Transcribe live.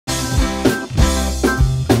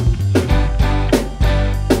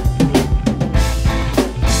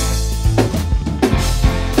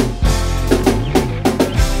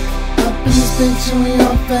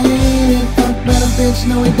bitch,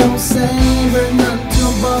 no it don't savor nothing to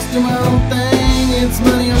a boss, do my own thing. It's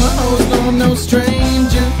money on my hoes, no I'm no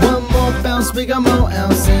stranger. One more bounce, we got more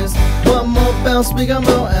ounces. One more bounce, we got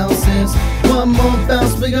more ounces. One more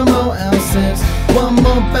bounce, we got more ounces. One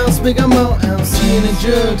more bounce, we got more ounces. Gin and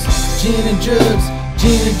drugs, gin and drugs,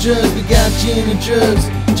 gin and drugs, we got gin and drugs,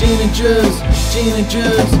 gin and drugs, gin and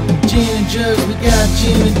drugs, gin and drugs, we got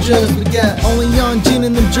gin and drugs, we got only on gin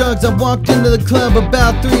and them drugs. I walked into the club,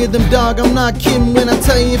 about 3 of them, dog. I'm not kidding when I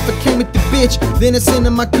tell you, if I came with the bitch, then it's into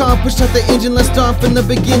my car, pushed out the engine, let's start from the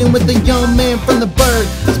beginning with the young man from the bird.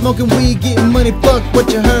 Smoking weed, getting money, fuck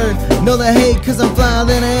what you heard. Know the hate cause I'm flyer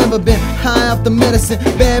than I ever been. High off the medicine,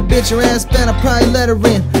 bad bitch, her ass bad, I probably let her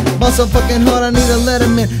in. Ball so fucking hard, I need a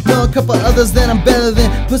letterman. Know a couple others that I'm better than.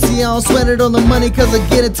 Pussy, I don't sweat it on the money cause I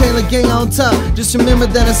get it. Taylor gang on top, just remember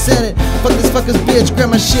that I said it. Fuck this fucker's bitch,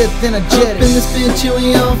 grab my shit, then I jet it. Up in this bitch, you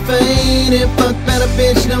ain't all faded. Fuck better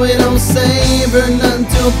bitch, no it don't savor nothing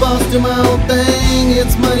to a boss, do my own thing.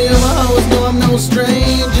 It's money on my hoes, no I'm no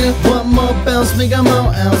stranger. One more bounce, we got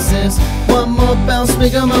more ounces. One more bounce, we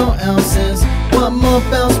got more ounces. One more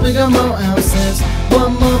bounce, we got more ounces.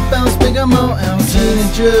 One more bounce, we got more ounces. Gin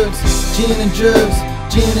and drugs, gin and drugs,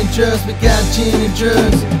 gin and drugs, we got gin and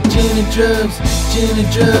drugs, gin and drugs, gin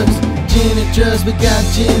and drugs, gin and drugs, we got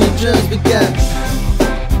gin and drugs, we got